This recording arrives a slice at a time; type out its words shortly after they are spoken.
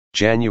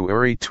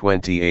January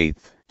 28,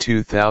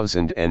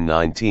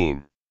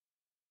 2019.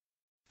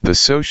 The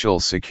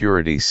Social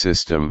Security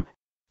System,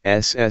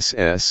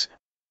 SSS,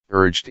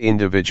 urged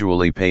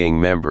individually paying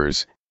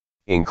members,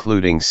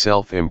 including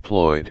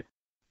self-employed,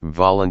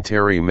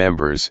 voluntary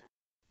members,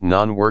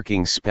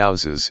 non-working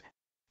spouses,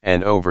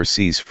 and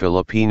overseas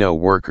Filipino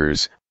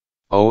workers,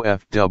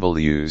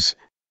 OFWs,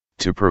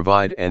 to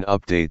provide and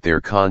update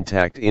their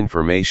contact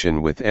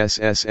information with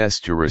SSS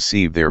to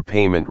receive their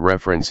payment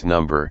reference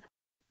number,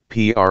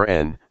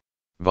 PRN,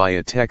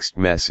 via text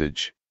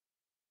message.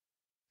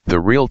 The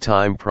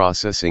Real-Time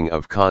Processing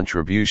of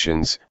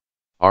Contributions,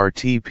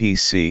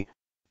 RTPC,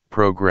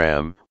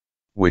 program,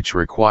 which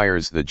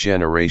requires the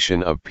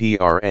generation of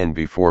PRN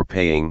before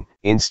paying,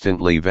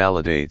 instantly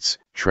validates,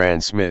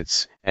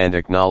 transmits, and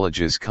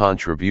acknowledges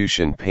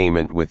contribution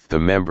payment with the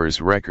member's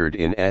record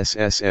in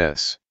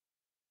SSS.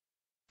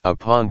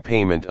 Upon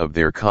payment of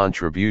their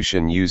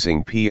contribution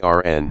using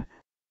PRN,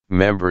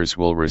 members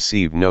will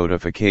receive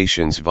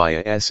notifications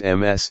via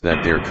SMS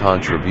that their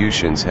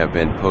contributions have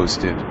been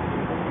posted.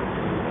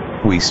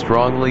 We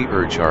strongly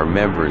urge our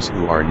members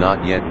who are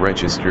not yet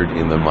registered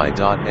in the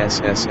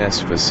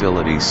My.SSS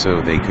facility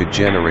so they could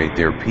generate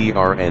their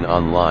PRN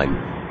online,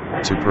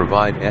 to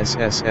provide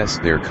SSS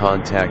their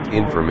contact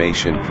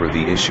information for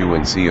the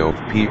issuance of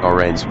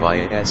PRNs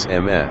via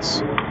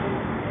SMS.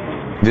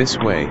 This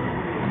way,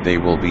 they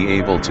will be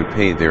able to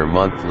pay their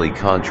monthly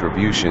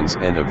contributions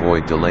and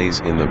avoid delays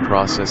in the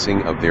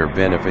processing of their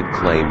benefit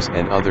claims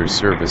and other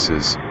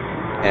services,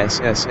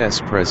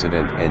 SSS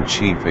President and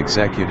Chief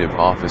Executive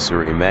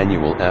Officer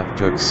Emmanuel F.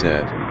 Took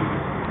said.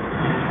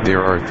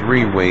 There are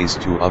 3 ways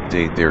to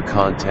update their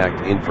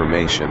contact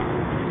information.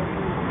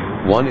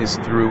 One is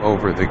through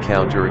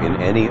over-the-counter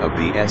in any of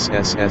the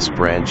SSS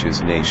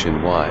branches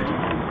nationwide.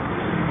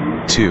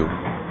 2.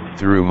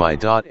 Through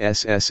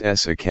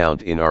My.SSS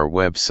account in our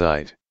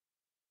website.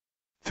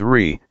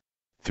 3.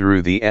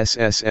 Through the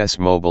SSS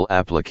mobile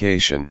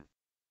application.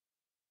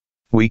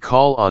 We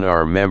call on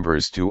our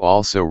members to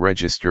also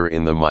register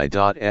in the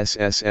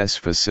My.SSS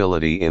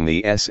facility in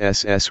the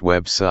SSS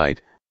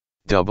website,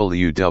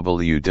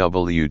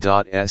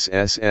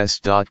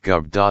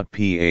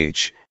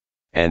 www.sss.gov.ph,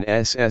 and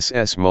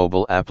SSS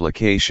mobile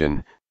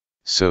application,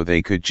 so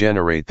they could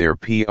generate their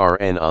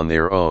PRN on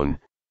their own,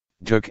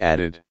 Took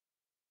added.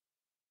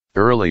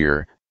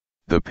 Earlier,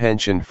 the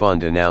pension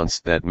fund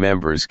announced that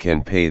members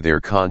can pay their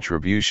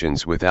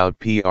contributions without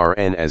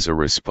PRN as a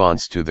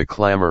response to the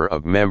clamor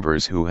of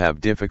members who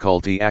have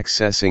difficulty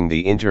accessing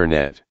the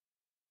internet.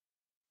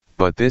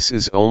 But this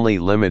is only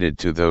limited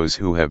to those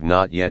who have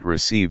not yet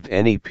received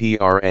any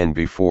PRN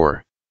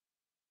before.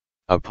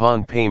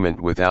 Upon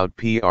payment without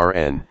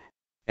PRN,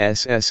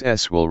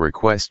 SSS will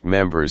request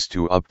members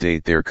to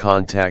update their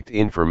contact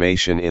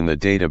information in the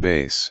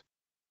database.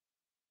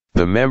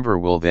 The member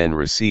will then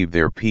receive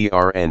their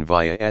PRN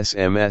via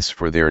SMS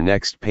for their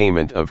next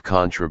payment of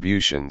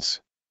contributions.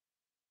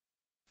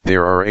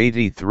 There are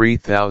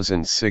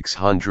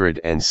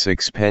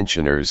 83,606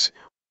 pensioners,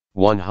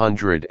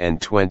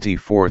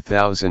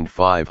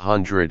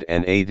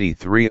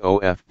 124,583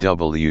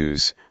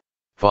 OFWs,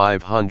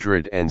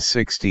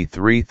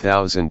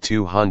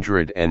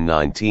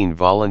 563,219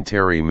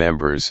 voluntary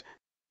members,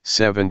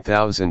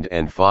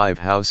 7,005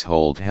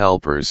 household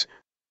helpers,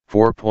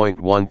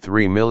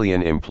 4.13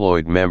 million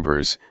employed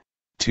members,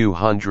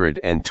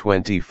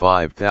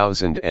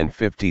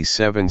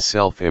 225,057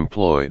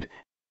 self-employed,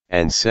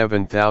 and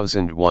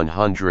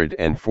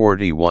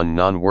 7,141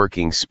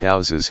 non-working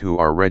spouses who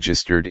are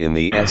registered in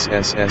the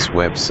SSS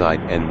website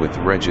and with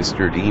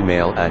registered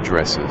email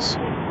addresses.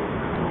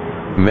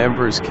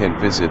 Members can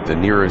visit the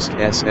nearest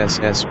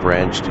SSS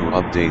branch to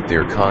update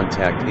their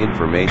contact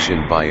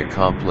information by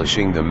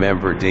accomplishing the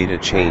Member Data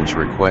Change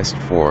Request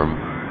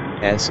Form,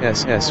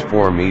 SSS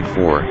Form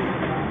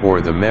E4, or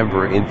the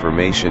member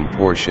information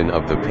portion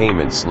of the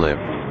payment slip.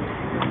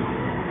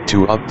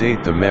 To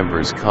update the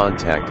member's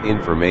contact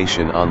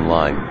information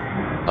online,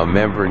 a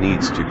member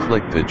needs to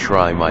click the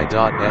Try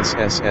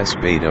My.SSS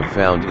beta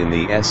found in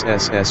the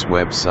SSS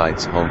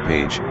website's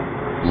homepage,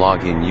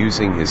 log in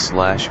using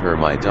his/her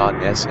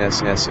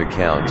My.SSS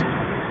account,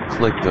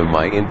 click the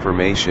My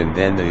Information,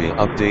 then the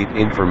Update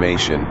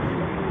Information,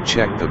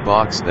 check the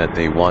box that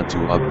they want to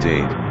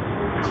update,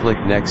 click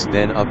Next,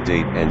 then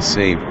update and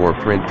save or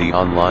print the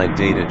online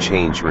data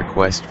change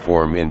request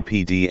form in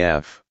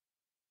PDF.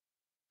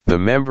 The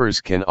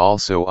members can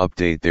also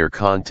update their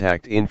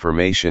contact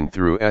information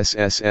through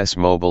SSS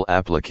mobile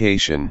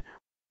application,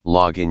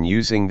 log in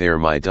using their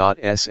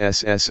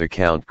My.SSS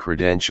account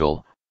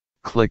credential,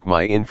 click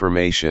My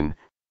Information,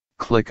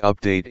 click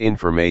Update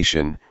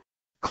Information,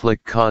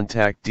 click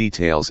Contact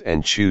Details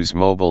and choose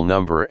Mobile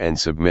Number and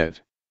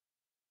submit.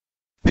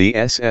 The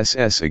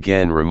SSS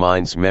again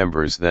reminds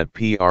members that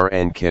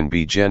PRN can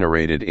be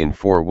generated in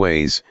 4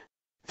 ways: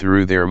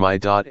 through their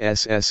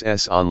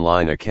My.SSS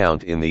online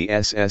account in the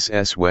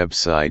SSS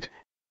website,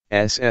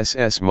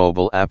 SSS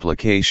mobile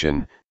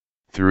application,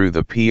 through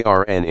the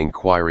PRN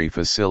inquiry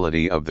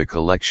facility of the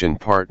collection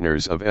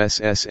partners of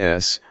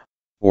SSS,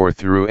 or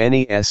through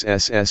any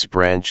SSS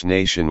branch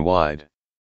nationwide.